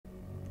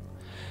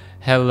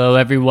Hello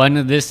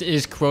everyone, this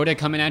is Crota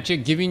coming at you,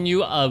 giving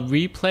you a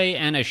replay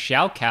and a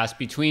shoutcast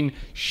between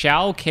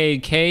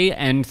XiaoKK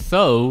and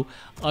Tho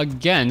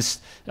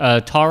against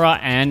Tara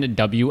and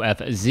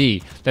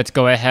WFZ. Let's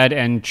go ahead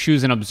and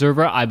choose an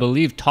observer. I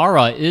believe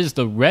Tara is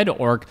the red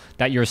orc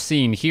that you're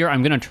seeing here.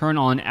 I'm going to turn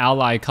on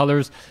ally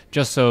colors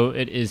just so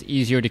it is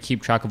easier to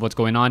keep track of what's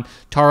going on.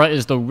 Tara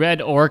is the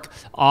red orc.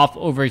 Off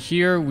over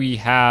here we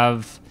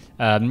have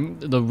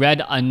the red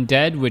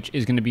undead, which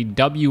is going to be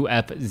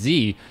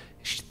WFZ.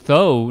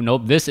 Tho,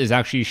 nope, this is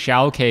actually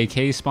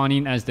XiaoKK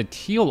spawning as the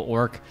teal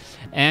orc.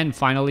 And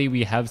finally,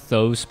 we have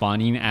Tho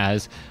spawning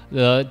as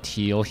the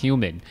teal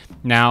human.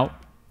 Now,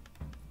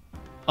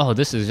 oh,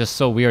 this is just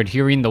so weird,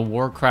 hearing the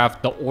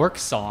WarCraft, the orc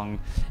song,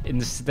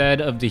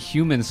 instead of the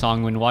human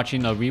song when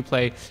watching a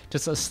replay.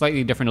 Just a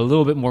slightly different, a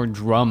little bit more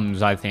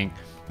drums, I think.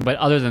 But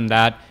other than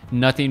that,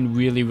 nothing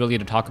really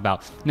to talk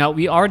about. Now,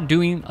 we are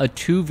doing a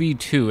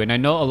 2v2, and I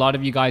know a lot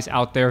of you guys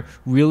out there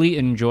really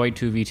enjoy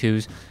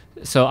 2v2s.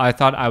 So I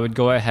thought I would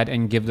go ahead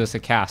and give this a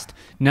cast.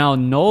 Now,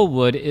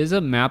 Knollwood is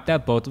a map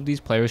that both of these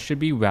players should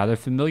be rather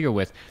familiar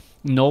with.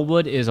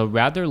 Knollwood is a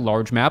rather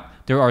large map.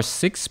 There are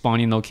 6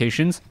 spawning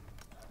locations.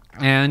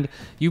 And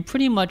you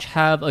pretty much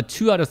have a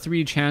 2 out of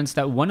 3 chance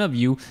that one of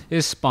you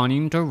is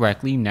spawning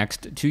directly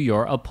next to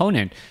your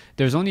opponent.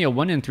 There's only a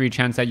 1 in 3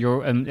 chance that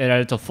that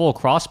it's a full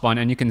cross spawn.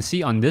 And you can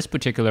see on this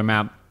particular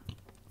map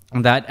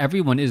that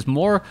everyone is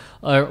more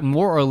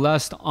or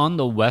less on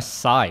the west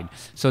side.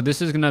 So this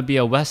is going to be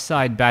a west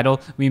side battle.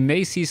 We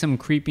may see some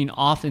creeping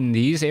off in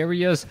these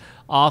areas,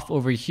 off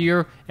over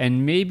here,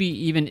 and maybe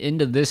even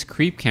into this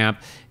creep camp.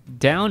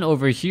 Down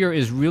over here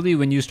is really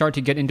when you start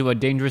to get into a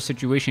dangerous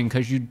situation,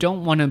 because you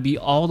don't want to be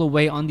all the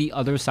way on the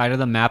other side of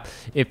the map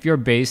if your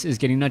base is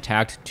getting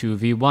attacked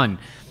 2v1.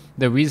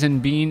 The reason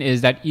being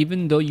is that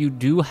even though you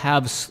do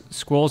have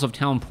Scrolls of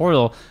Town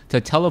Portal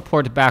to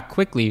teleport back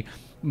quickly,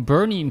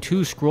 burning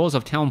 2 Scrolls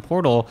of Town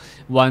Portal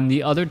when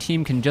the other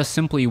team can just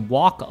simply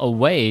walk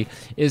away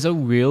is a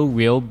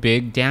real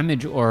big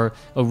damage, or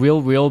a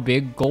real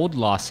big gold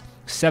loss.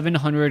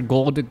 700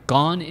 gold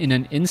gone in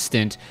an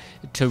instant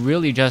to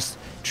really just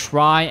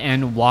try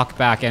and walk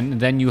back, and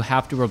then you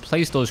have to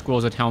replace those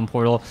Scrolls of Town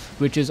Portal,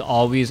 which is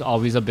always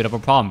a bit of a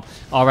problem.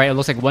 Alright, it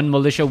looks like one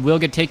militia will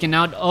get taken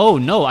out. Oh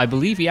no, I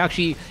believe he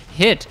actually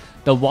hit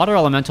the water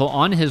elemental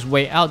on his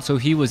way out, so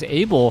he was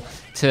able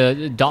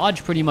to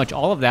dodge pretty much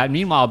all of that.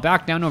 Meanwhile,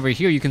 back down over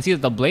here, you can see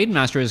that the Blade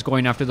Master is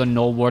going after the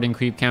Null Warden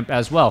creep camp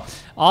as well.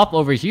 Off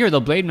over here, the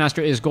Blade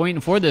Master is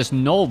going for this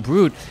Null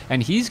Brute,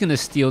 and he's going to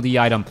steal the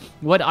item.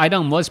 What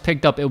item was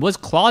picked up? It was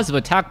Claws of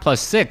Attack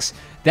 +6.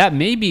 That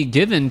may be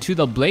given to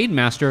the Blade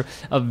Master,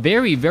 a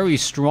very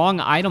strong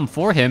item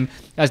for him,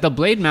 as the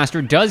Blade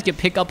Master does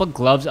pick up a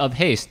Gloves of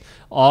Haste.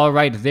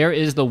 Alright, there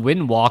is the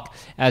Wind Walk,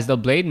 as the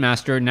Blade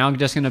Master now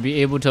just going to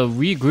be able to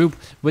regroup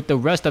with the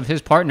rest of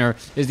his partner.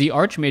 Is the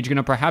Archmage going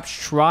to perhaps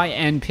try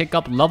and pick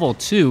up level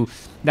 2?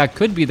 That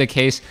could be the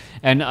case,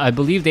 and I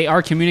believe they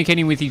are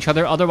communicating with each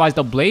other. Otherwise,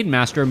 the Blade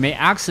Master may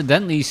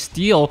accidentally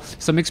steal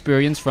some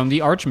experience from the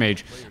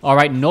Archmage.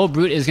 Alright, no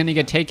Brute is going to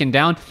get taken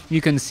down.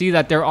 You can see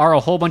that there are a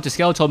whole bunch of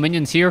skeletal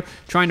minions here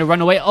trying to run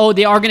away. Oh,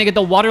 they are going to get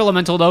the Water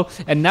Elemental, though,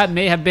 and that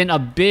may have been a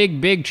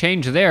big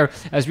change there,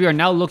 as we are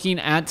now looking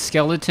at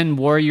skeleton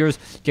warriors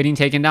getting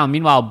taken down.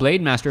 Meanwhile,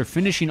 Blade Master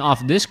finishing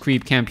off this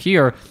creep camp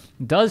here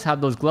does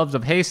have those Gloves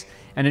of Haste,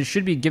 and it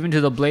should be given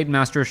to the Blade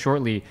Master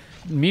shortly.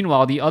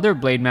 Meanwhile, the other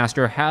Blade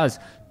Master has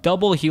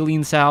double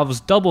healing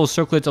salves, double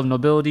circlets of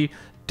nobility,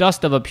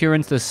 dust of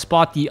appearance to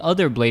spot the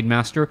other Blade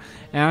Master,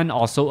 and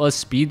also a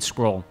speed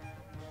scroll.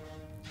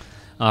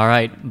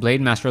 Alright,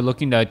 Blade Master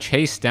looking to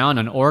chase down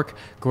an Orc.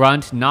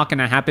 Grunt, not going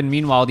to happen.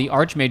 Meanwhile, the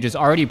Archmage is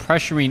already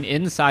pressuring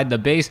inside the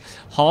base.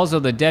 Halls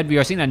of the Dead, we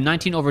are seeing a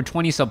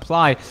 19/20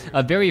 supply.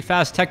 A very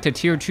fast tech to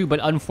tier 2, but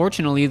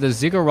unfortunately, the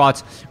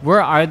Ziggurats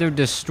were either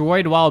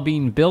destroyed while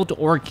being built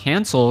or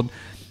cancelled,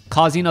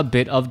 causing a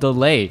bit of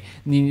delay.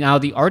 Now,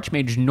 the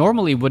Archmage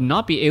normally would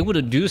not be able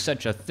to do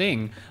such a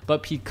thing,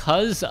 but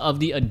because of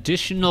the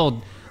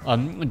additional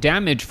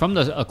damage from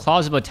the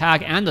Claws of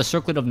Attack and the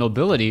Circlet of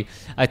Nobility,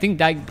 I think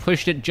that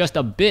pushed it just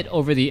a bit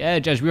over the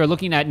edge, as we are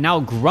looking at now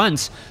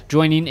Grunts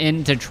joining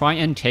in to try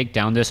and take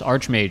down this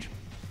Archmage.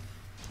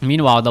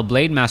 Meanwhile, the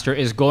Blade Master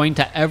is going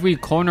to every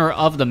corner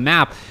of the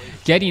map,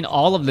 getting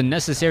all of the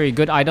necessary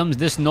good items.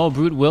 This Null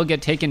Brute will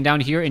get taken down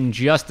here in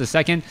just a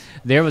second.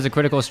 There was a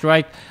critical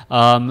strike.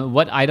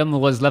 What item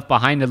was left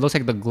behind? It looks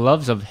like the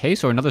Gloves of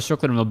Haste or another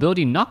Circlet of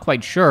Nobility. Not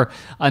quite sure,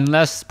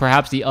 unless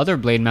perhaps the other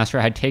Blade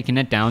Master had taken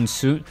it down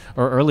soon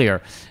or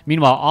earlier.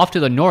 Meanwhile, off to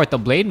the north, the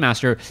Blade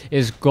Master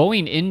is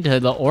going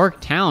into the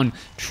Orc town,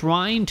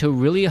 trying to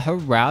really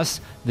harass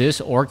this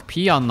Orc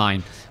peon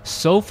line.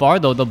 So far,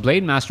 though, the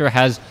Blade Master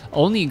has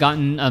only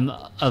gotten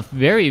a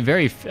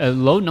very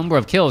low number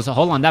of kills.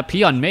 Hold on, that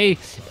peon may...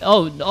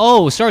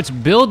 Oh, starts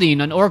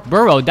building an Orc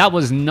burrow. That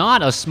was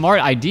not a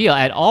smart idea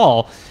at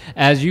all,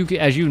 as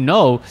you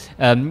know,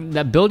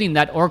 that building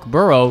that Orc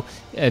Burrow,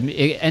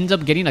 it ends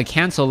up getting a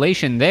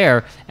cancellation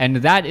there, and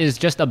that is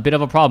just a bit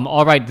of a problem.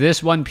 All right,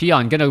 this one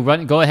peon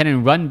gonna go ahead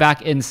and run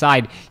back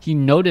inside. He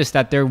noticed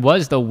that there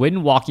was the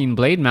Windwalking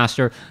Blade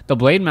Master. The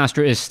Blade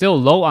Master is still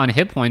low on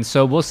hit points,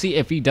 so we'll see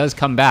if he does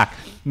come back.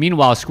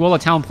 Meanwhile, Scroll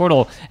of Town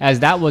Portal, as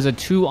that was a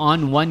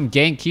 2-on-1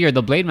 gank here.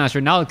 The Blade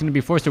Master now is going to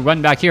be forced to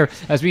run back here,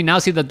 as we now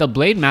see that the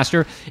Blade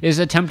Master is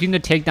attempting to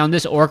take down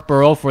this Orc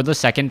Burrow for the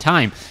second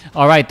time.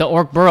 All right, the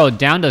Orc Burrow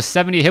down to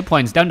 70 hit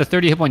points, down to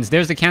 30 hit points.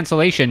 There's the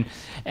cancellation.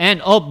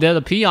 And, oh,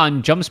 the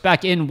peon jumps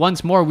back in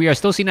once more. We are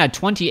still seeing that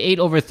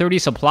 28/30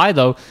 supply,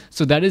 though,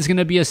 so that is going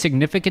to be a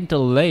significant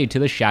delay to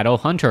the Shadow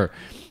Hunter.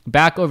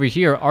 Back over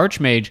here,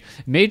 Archmage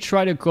may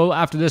try to go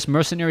after this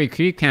mercenary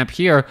creep camp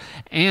here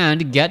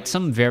and get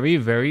some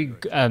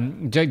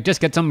just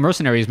get some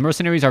mercenaries.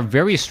 Mercenaries are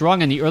very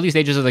strong in the early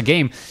stages of the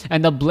game,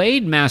 and the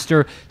Blade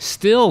Master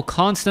still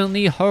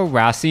constantly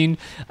harassing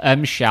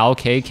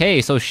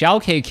XiaoKK. So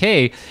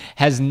XiaoKK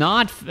has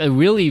not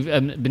really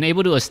been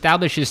able to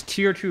establish his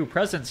tier 2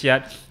 presence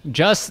yet,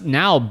 just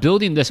now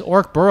building this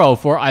Orc Burrow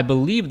for, I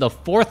believe, the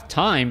 4th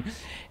time.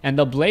 And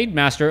the Blade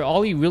Master,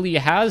 all he really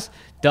has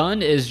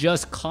done is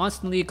just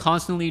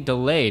constantly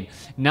delayed.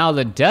 Now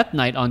the Death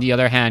Knight, on the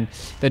other hand,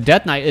 the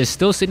Death Knight is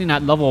still sitting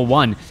at level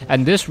 1,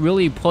 and this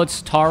really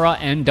puts Tara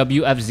and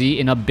WFZ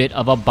in a bit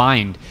of a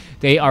bind.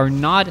 They are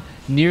not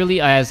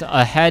nearly as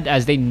ahead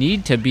as they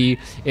need to be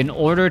in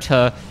order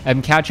to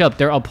catch up.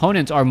 Their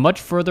opponents are much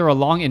further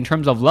along in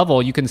terms of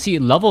level. You can see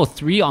level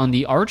 3 on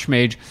the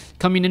Archmage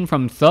coming in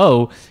from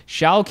Tho.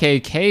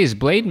 XiaoKK's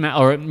Blade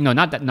Master, or no,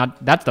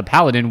 that's the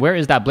Paladin. Where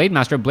is that Blade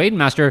Master? Blade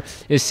Master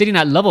is sitting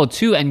at level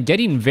 2 and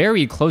getting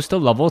very close to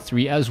level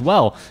 3 as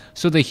well.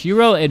 So the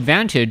hero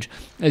advantage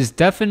is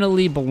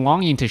definitely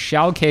belonging to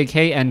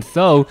XiaoKK and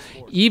Tho,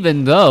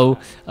 even though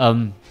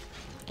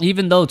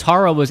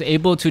Tara was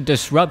able to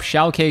disrupt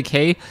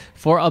XiaoKK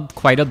for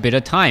quite a bit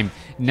of time.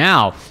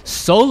 Now,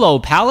 solo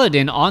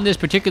Paladin on this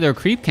particular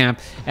creep camp,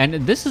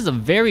 and this is a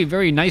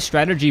very nice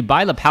strategy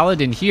by the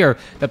Paladin here.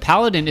 The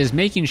Paladin is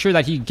making sure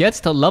that he gets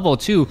to level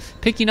 2,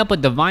 picking up a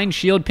Divine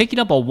Shield, picking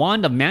up a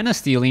Wand of Mana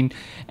Stealing,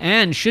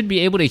 and should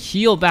be able to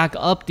heal back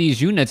up these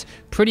units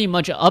pretty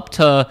much up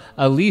to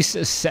at least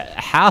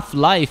half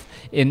life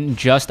in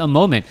just a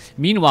moment.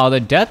 Meanwhile, the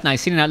Death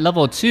Knight sitting at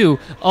level 2,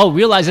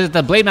 realizes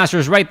that the Blade Master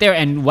is right there,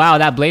 and wow,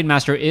 that Blade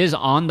Master is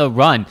on the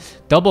run.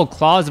 Double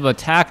Claws of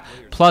Attack,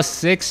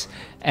 +6,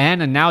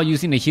 and now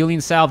using the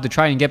Healing Salve to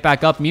try and get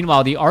back up.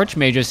 Meanwhile, the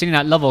Archmage is sitting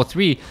at level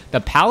 3. The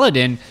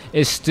Paladin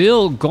is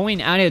still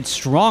going at it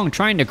strong,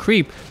 trying to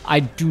creep.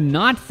 I do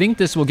not think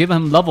this will give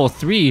him level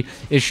 3.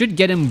 It should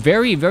get him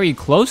very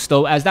close,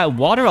 though, as that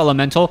Water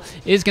Elemental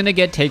is going to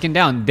get taken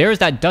down. There's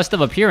that Dust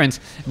of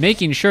Appearance,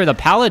 making sure the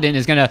Paladin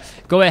is going to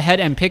go ahead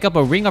and pick up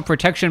a Ring of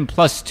Protection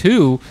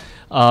 +2.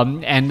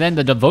 And then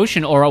the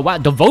Devotion Aura. Wow,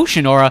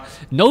 Devotion Aura.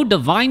 No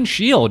Divine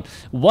Shield.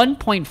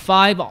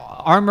 1.5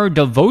 armor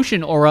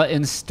Devotion Aura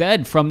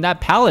instead from that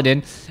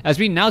Paladin, as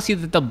we now see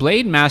that the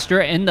Blade Master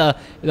and the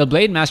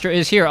Blade Master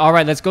is here. All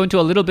right, let's go into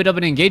a little bit of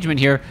an engagement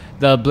here.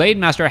 The Blade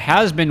Master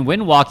has been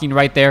windwalking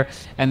right there,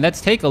 and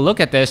let's take a look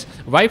at this.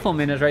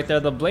 Rifleman is right there.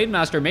 The Blade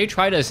Master may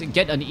try to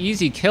get an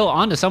easy kill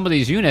onto some of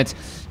these units,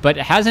 but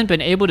hasn't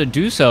been able to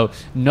do so.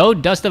 No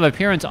Dust of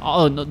Appearance.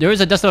 Oh, no, there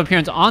is a Dust of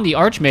Appearance on the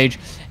Archmage,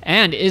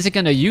 and is it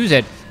going to use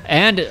it?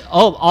 And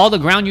all the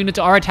ground units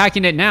are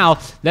attacking it now.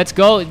 Let's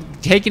go,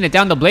 taking it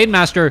down. The Blade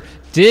Master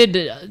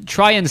did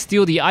try and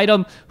steal the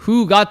item.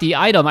 Who got the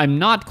item? I'm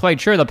not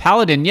quite sure. The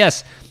Paladin,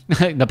 yes.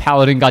 The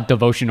Paladin got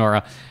Devotion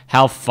Aura.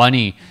 How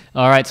funny.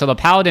 All right, so the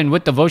Paladin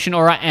with Devotion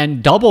Aura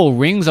and double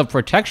Rings of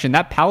Protection.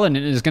 That Paladin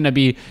is going to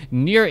be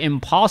near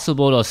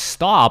impossible to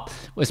stop,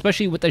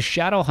 especially with the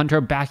Shadow Hunter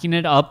backing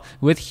it up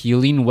with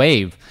Healing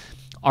Wave.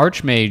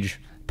 Archmage,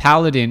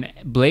 Paladin,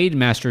 Blade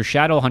Master,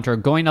 Shadow Hunter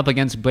going up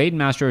against Blade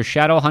Master,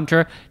 Shadow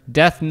Hunter,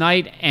 Death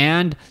Knight,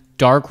 and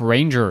Dark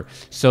Ranger.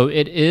 So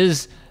it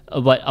is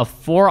a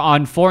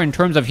 4-on-4 in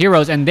terms of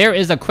heroes, and there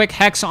is a quick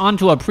hex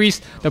onto a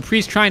priest. The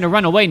priest trying to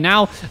run away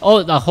now.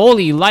 The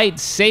Holy Light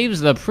saves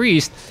the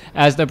priest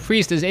as the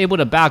priest is able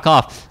to back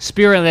off.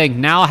 Spirit Link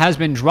now has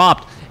been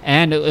dropped,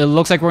 and it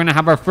looks like we're going to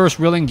have our first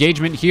real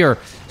engagement here.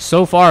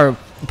 So far,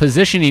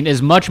 positioning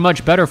is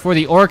much better for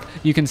the Orc.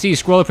 You can see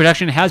Scroll of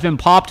Protection has been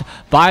popped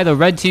by the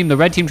red team. The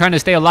red team trying to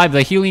stay alive.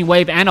 The Healing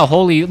Wave and a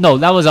Holy... No,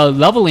 that was a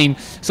leveling.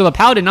 So the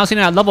Paladin now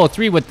sitting at level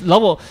 3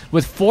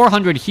 with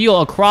 400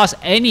 heal across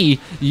any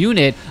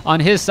unit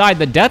on his side.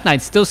 The Death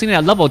Knight still sitting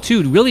at level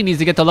 2. Really needs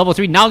to get to level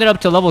 3. Now get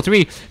up to level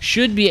 3.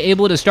 Should be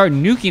able to start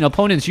nuking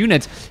opponents'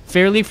 units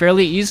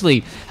fairly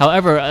easily.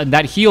 However,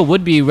 that heal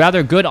would be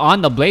rather good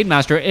on the Blade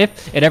Master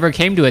if it ever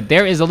came to it.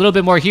 There is a little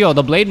bit more heal.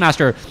 The Blade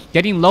Master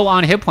getting low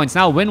on hit points.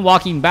 Now Wind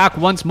walking back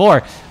once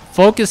more.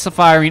 Focus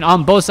firing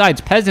on both sides.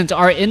 Peasants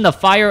are in the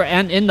fire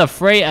and in the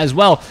fray as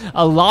well.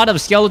 A lot of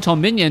skeletal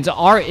minions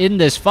are in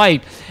this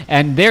fight,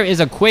 and there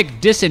is a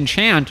quick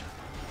disenchant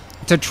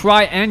to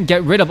try and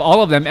get rid of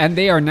all of them, and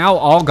they are now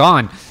all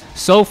gone.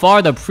 So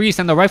far, the priest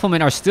and the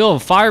riflemen are still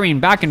firing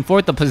back and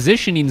forth. The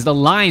positionings, the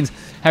lines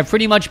have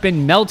pretty much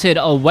been melted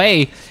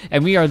away,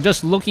 and we are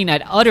just looking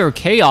at utter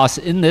chaos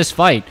in this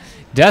fight.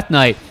 Death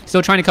Knight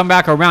still trying to come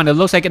back around. It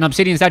looks like an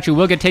obsidian statue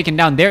will get taken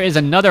down. There is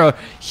another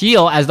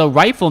heal as the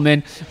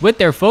riflemen with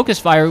their focus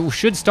fire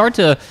should start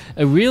to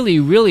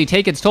really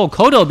take its toll.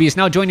 Kodo Beast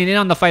now joining in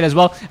on the fight as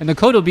well, and the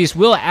Kodo Beast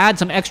will add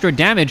some extra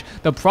damage.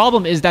 The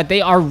problem is that they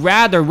are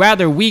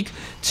rather weak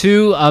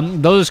to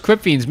those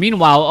Crypt Fiends.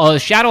 Meanwhile,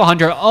 Shadow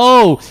Hunter,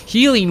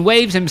 healing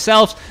waves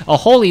himself a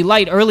holy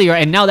light earlier,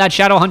 and now that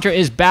Shadow Hunter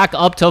is back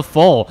up to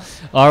full.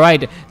 All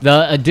right,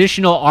 the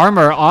additional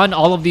armor on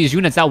all of these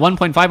units, that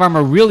 1.5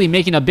 armor really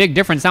making a big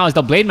difference now as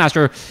the Blade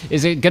Master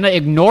is going to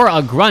ignore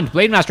a grunt.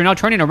 Blade Master now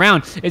turning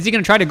around. Is he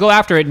going to try to go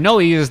after it? No,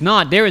 he is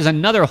not. There is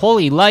another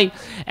holy light,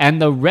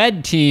 and the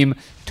red team,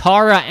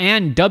 Tara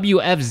and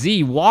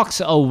WFZ,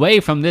 walks away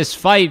from this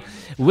fight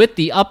with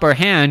the upper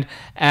hand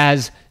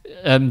as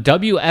as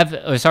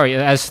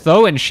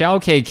Tho and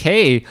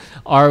XiaoKK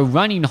are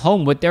running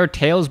home with their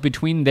tails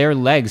between their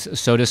legs,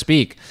 so to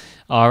speak.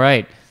 All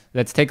right,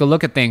 let's take a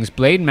look at things.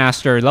 Blade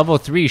Master, level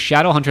 3.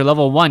 Shadow Hunter,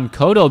 level 1.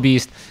 Kodo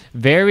Beast,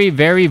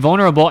 very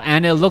vulnerable,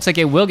 and it looks like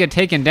it will get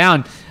taken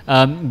down.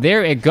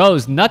 There it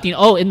goes. Nothing.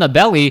 In the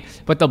belly,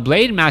 but the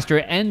Blade Master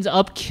ends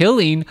up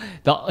killing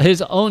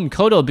his own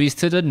Kodo Beast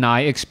to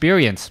deny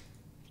experience.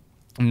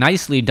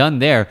 Nicely done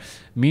there.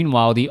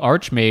 Meanwhile, the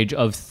Archmage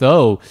of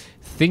Tho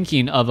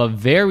thinking of a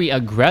very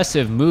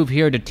aggressive move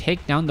here to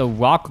take down the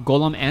Rock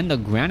Golem and the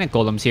Granite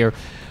Golems here.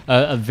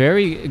 A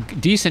very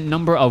decent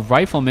number of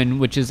riflemen,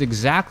 which is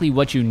exactly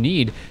what you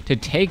need to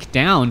take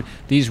down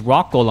these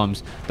Rock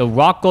Golems. The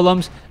Rock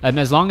Golems,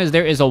 as long as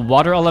there is a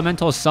water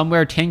elemental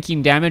somewhere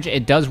tanking damage,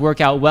 it does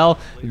work out well.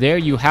 There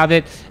you have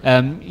it.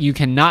 You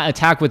cannot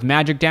attack with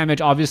magic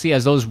damage, obviously,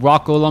 as those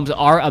Rock Golems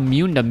are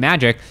immune to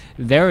magic.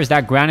 There is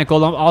that Granite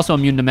Golem, also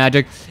immune to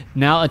magic,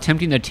 now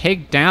attempting to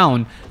take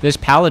down this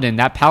Paladin.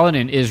 That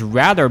Paladin is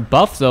rather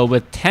buff, though,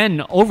 with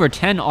over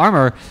 10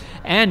 armor,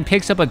 and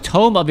picks up a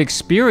Tome of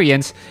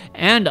Experience,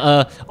 and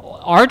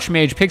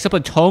Archmage picks up a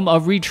Tome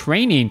of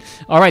Retraining.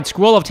 All right,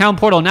 Scroll of Town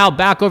Portal now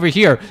back over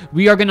here.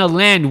 We are going to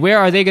land. Where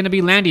are they going to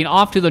be landing?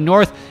 Off to the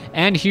north,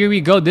 and here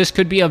we go. This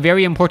could be a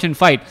very important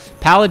fight.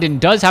 Paladin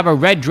does have a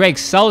Red Drake,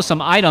 sells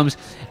some items,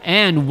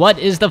 and what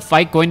is the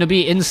fight going to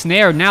be?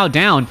 Ensnared, now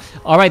down.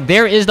 All right,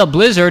 there is the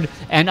Blizzard,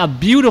 and a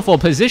beautiful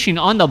position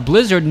on the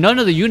Blizzard. None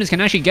of the units can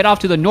actually get off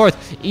to the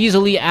north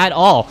easily at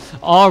all.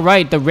 All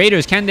right, the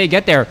Raiders, can they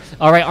get there?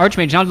 All right,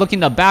 Archmage now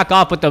looking to back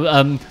off, but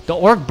the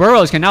Orc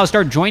Burrows can now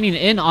start joining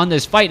in on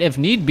this fight if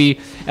need be,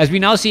 as we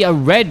now see a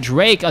Red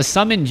Drake, a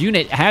summoned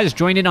unit, has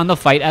joined in on the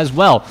fight as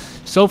well.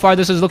 So far,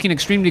 this is looking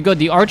extremely good.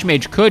 The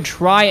Archmage could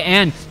try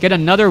and get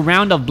another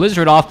round of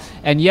Blizzard off,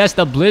 and yes,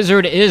 the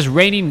Blizzard is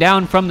raining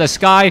down from the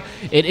sky.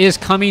 It is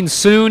coming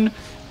soon.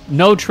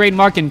 No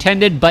trademark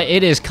intended, but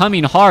it is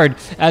coming hard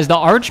as the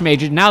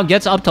Archmage now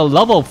gets up to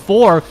level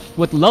 4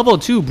 with level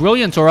 2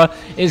 Brilliance Aura,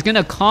 is going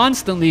to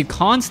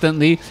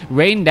constantly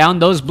rain down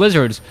those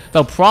blizzards.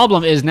 The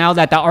problem is now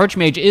that the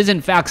Archmage is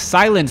in fact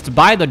silenced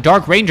by the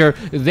Dark Ranger.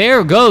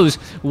 There goes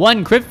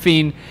one Crypt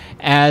Fiend,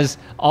 as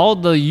all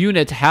the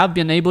units have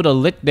been able to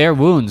lick their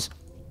wounds.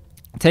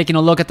 Taking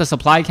a look at the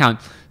supply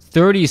count.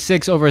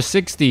 36 over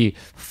 60,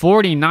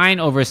 49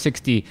 over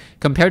 60,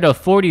 compared to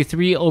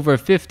 43 over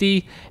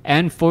 50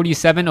 and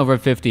 47 over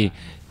 50.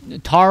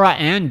 Tara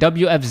and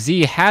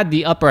WFZ had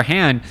the upper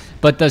hand,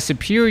 but the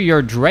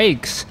superior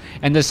Drakes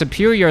and the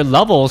superior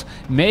levels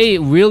may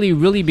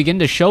really begin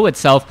to show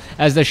itself,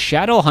 as the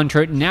Shadow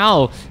Hunter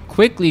now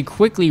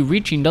quickly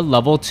reaching to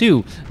level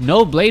 2.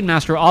 No Blade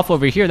Master off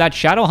over here. That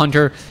Shadow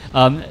Hunter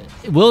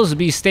will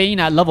be staying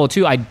at level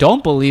 2. I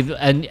don't believe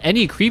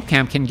any creep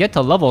camp can get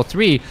to level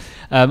 3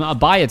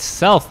 by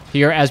itself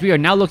here, as we are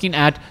now looking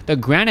at the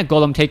Granite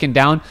Golem taken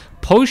down.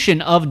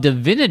 Potion of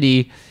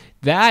Divinity,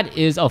 that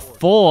is a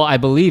full, I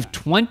believe,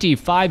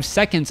 25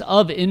 seconds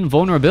of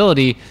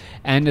invulnerability,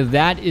 and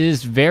that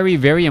is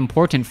very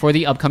important for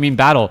the upcoming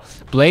battle.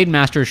 Blade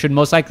Master should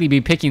most likely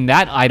be picking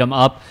that item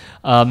up.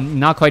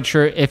 Not quite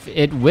sure if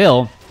it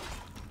will.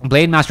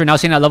 Blade Master now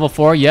sitting at level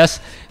 4. Yes,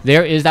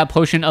 there is that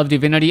Potion of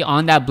Divinity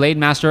on that Blade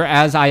Master,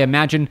 as I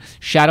imagine.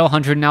 Shadow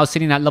Hunter now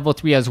sitting at level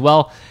 3 as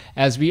well,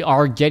 as we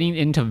are getting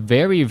into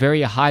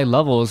very high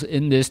levels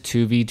in this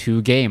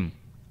 2v2 game.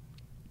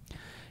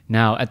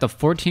 Now, at the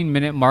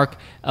 14-minute mark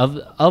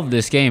of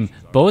this game,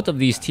 both of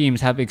these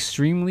teams have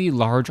extremely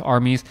large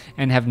armies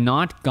and have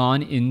not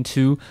gone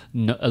into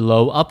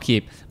low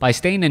upkeep. By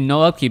staying in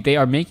no upkeep, they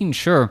are making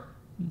sure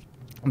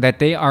that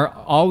they are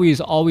always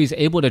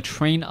able to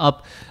train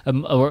up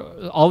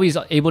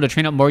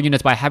more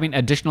units by having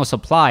additional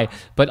supply,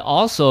 but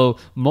also,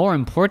 more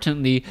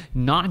importantly,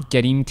 not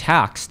getting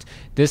taxed.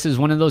 This is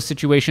one of those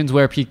situations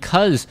where,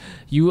 because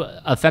you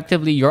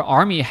effectively, your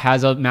army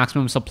has a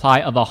maximum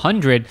supply of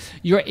 100,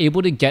 you're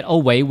able to get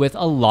away with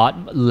a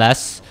lot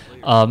less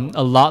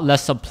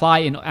supply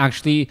in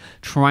actually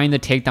trying to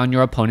take down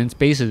your opponent's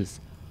bases.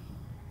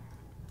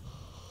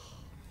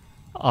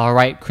 All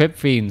right, Crypt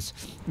Fiends,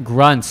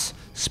 Grunts,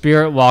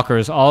 Spirit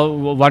Walkers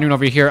all running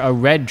over here. A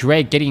red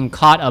Drake getting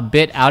caught a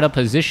bit out of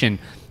position.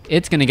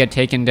 It's going to get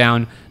taken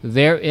down.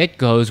 There it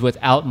goes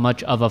without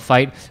much of a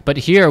fight. But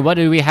here, what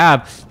do we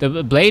have?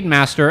 The Blade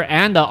Master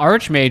and the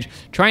Archmage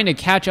trying to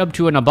catch up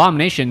to an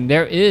Abomination.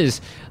 There is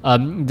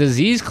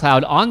Disease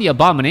Cloud on the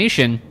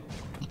Abomination.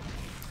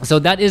 So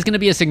that is going to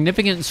be a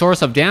significant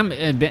source of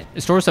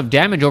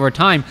damage over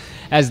time,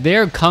 as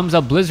there comes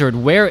a Blizzard.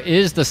 Where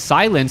is the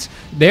silence?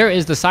 There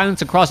is the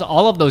silence across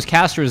all of those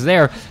casters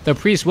there. The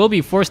Priest will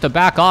be forced to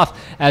back off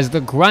as the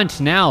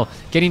Grunt now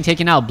getting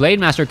taken out. Blade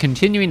Master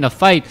continuing to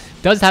fight.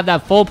 Does have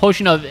that full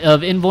potion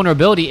of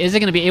invulnerability. Is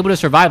it going to be able to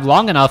survive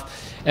long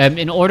enough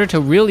in order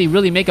to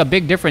really make a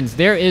big difference?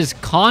 There is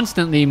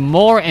constantly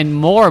more and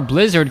more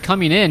Blizzard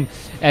coming in,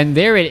 and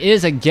there it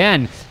is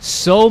again.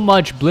 So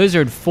much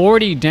Blizzard,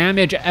 40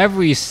 damage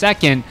every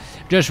second,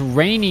 just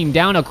raining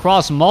down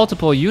across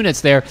multiple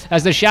units there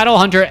as the Shadow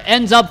Hunter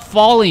ends up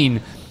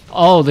falling.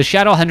 Oh, the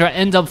Shadow Hunter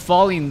ends up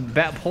falling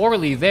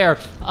poorly there,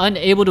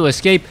 unable to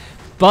escape.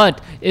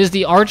 But is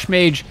the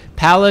Archmage,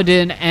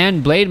 Paladin,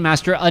 and Blade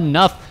Master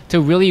enough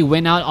to really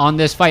win out on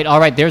this fight? All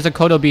right, there's a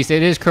Kodo Beast.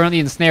 It is currently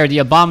ensnared. The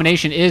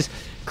Abomination is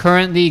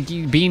currently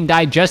being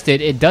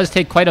digested. It does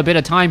take quite a bit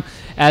of time,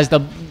 as the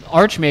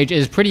Archmage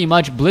is pretty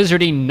much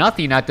blizzarding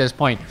nothing at this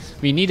point.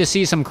 We need to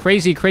see some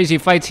crazy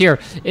fights here.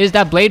 Is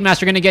that Blade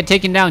Master going to get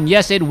taken down?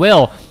 Yes, it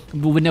will.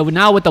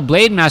 Now with the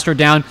Blade Master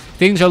down,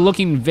 things are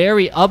looking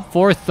very up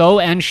for Tho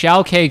and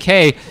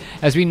XiaoKK,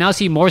 as we now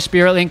see more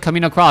Spirit Link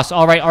coming across.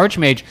 All right,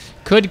 Archmage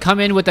could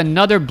come in with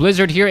another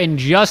Blizzard here in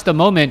just a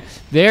moment.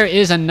 There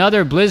is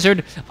another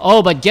Blizzard.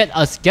 Oh, but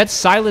gets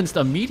silenced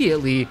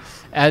immediately,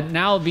 and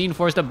now being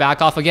forced to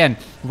back off again.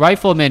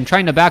 Rifleman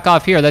trying to back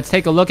off here. Let's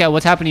take a look at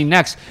what's happening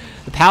next.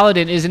 The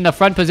Paladin is in the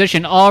front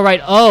position. All right.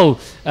 Oh,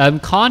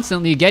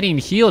 constantly getting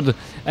healed.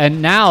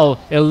 And now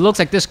it looks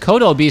like this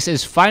Kodo Beast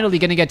is finally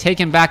going to get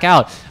taken back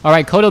out. All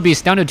right, Kodo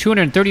Beast down to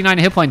 239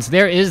 hit points.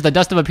 There is the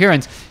Dust of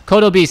Appearance.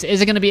 Kodo Beast,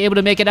 is it going to be able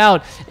to make it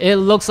out? It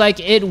looks like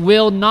it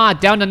will not.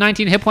 Down to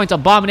 19 hit points.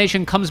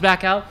 Abomination comes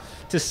back out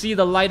to see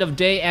the light of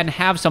day and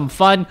have some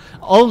fun,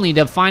 only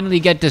to finally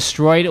get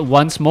destroyed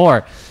once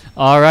more.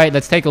 All right,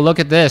 let's take a look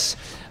at this.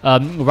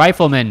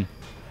 Rifleman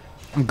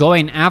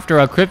going after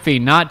a Crypt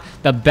Fiend. Not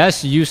the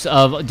best use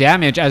of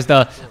damage, as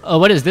the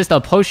what is this? The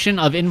Potion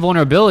of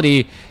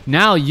Invulnerability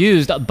now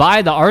used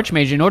by the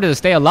Archmage in order to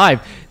stay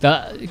alive.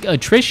 The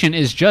attrition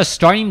is just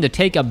starting to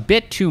take a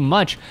bit too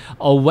much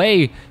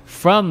away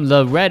from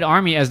the Red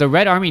Army, as the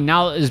Red Army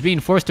now is being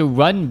forced to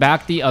run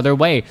back the other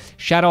way.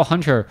 Shadow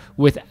Hunter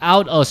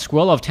without a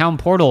Scroll of Town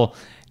Portal,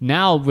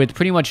 now with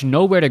pretty much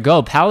nowhere to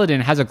go.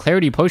 Paladin has a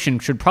Clarity Potion,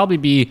 should probably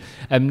be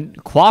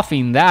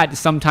quaffing that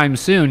sometime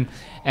soon.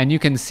 And you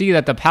can see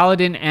that the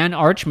Paladin and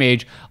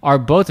Archmage are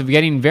both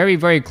getting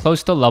very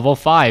close to level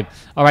 5.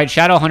 All right,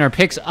 Shadow Hunter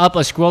picks up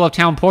a Scroll of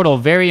Town Portal.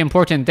 Very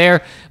important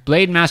there.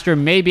 Blade Master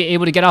may be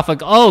able to get off.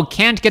 Oh,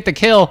 can't get the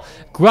kill.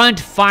 Grunt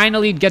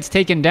finally gets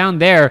taken down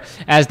there,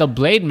 as the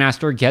Blade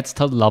Master gets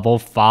to level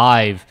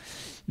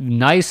 5.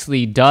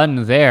 Nicely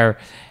done there,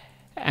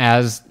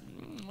 as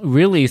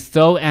really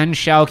Tho and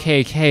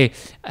XiaoKK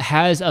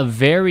has a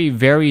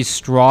very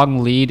strong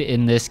lead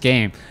in this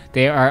game.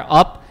 They are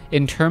up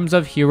in terms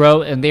of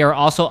hero, and they are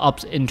also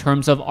up in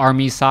terms of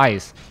army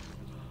size.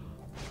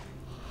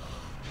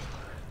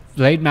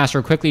 Blade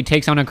Master quickly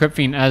takes on a Crypt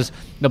Fiend, as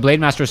the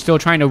Blade Master is still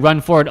trying to run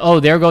forward. Oh,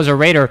 there goes a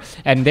Raider,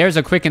 and there's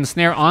a quick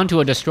ensnare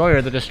onto a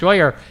Destroyer. The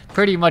Destroyer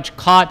pretty much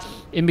caught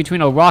in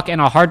between a rock and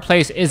a hard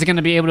place. Is it going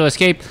to be able to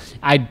escape?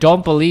 I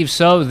don't believe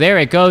so. There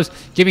it goes,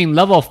 giving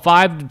level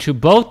 5 to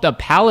both the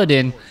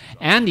Paladin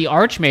and the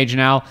Archmage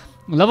now.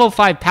 Level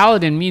 5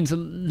 Paladin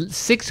means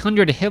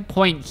 600 hit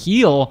point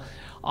heal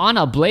on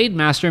a Blade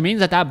Master, means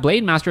that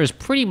Blade Master is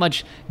pretty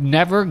much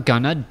never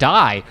gonna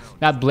die.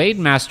 That Blade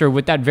Master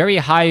with that very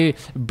high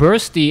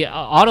bursty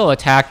auto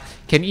attack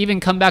can even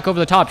come back over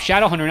the top.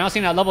 Shadow Hunter now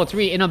seeing at level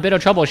 3 in a bit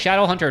of trouble.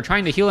 Shadow Hunter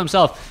trying to heal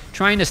himself,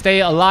 trying to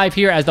stay alive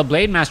here, as the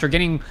Blade Master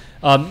getting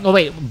oh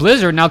wait,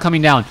 Blizzard now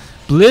coming down.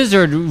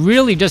 Blizzard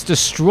really just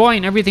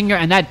destroying everything here,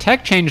 and that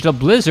tech change to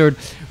Blizzard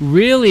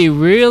really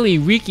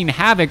wreaking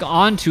havoc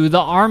onto the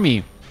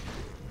army.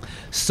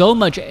 So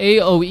much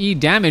AoE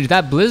damage.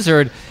 That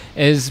Blizzard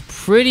is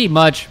pretty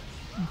much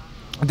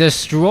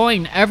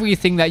destroying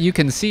everything that you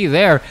can see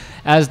there,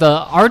 as the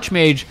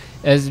Archmage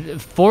is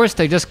forced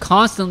to just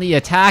constantly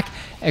attack,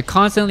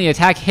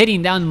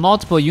 hitting down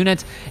multiple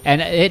units, and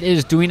it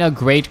is doing a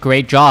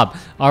great job.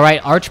 All right,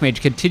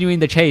 Archmage continuing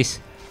the chase.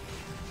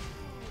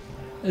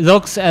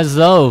 Looks as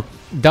though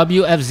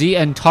WFZ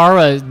and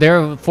Tara,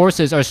 their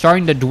forces are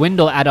starting to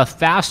dwindle at a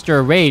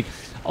faster rate,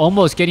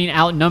 almost getting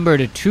outnumbered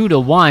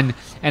 2-1,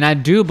 and I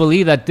do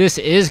believe that this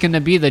is going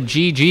to be the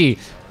GG.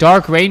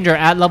 Dark Ranger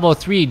at level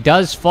 3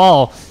 does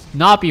fall,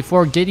 not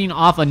before getting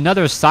off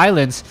another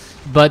silence,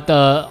 but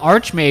the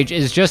Archmage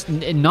is just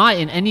not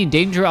in any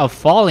danger of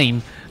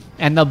falling,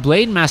 and the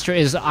Blade Master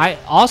is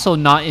also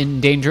not in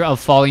danger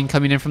of falling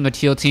coming in from the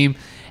teal team.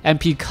 And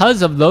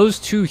because of those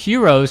two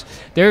heroes,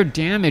 their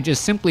damage is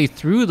simply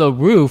through the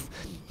roof.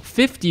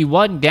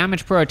 51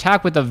 damage per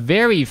attack with a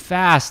very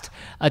fast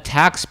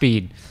attack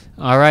speed.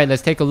 All right,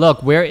 let's take a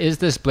look. Where is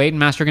this Blade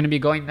Master going to be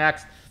going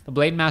next? The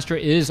Blade Master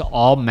is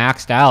all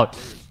maxed out.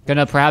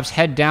 Gonna perhaps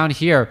head down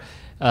here.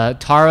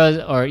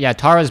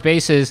 Tara's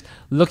base is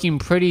looking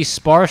pretty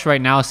sparse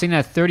right now, sitting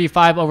at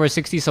 35 over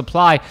 60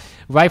 supply.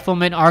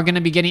 Riflemen are going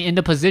to be getting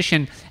into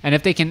position, and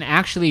if they can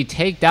actually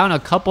take down a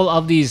couple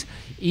of these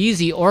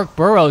easy orc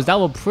burrows, that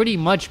will pretty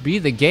much be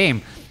the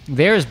game.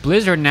 There's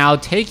Blizzard now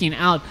taking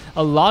out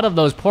a lot of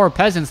those poor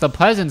peasants. The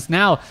peasants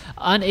now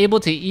unable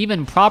to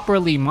even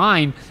properly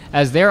mine,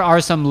 as there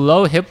are some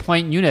low hit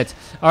point units.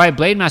 All right,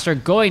 Blade Master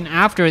going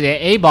after the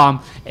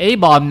A-bomb.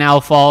 A-bomb now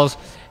falls.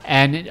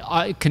 And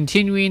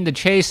continuing the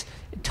chase,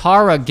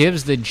 Tara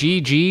gives the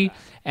GG,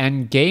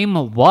 and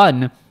game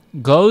 1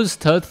 goes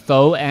to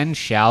Tho and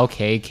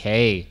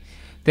XiaoKK.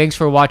 Thanks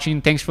for watching.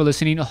 Thanks for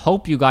listening.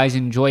 Hope you guys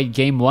enjoyed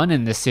game 1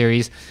 in this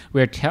series,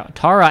 where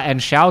Tara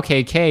and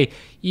XiaoKK,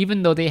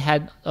 even though they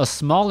had a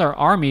smaller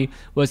army,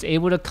 was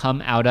able to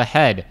come out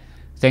ahead.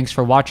 Thanks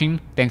for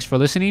watching. Thanks for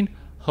listening.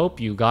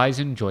 Hope you guys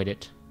enjoyed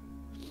it.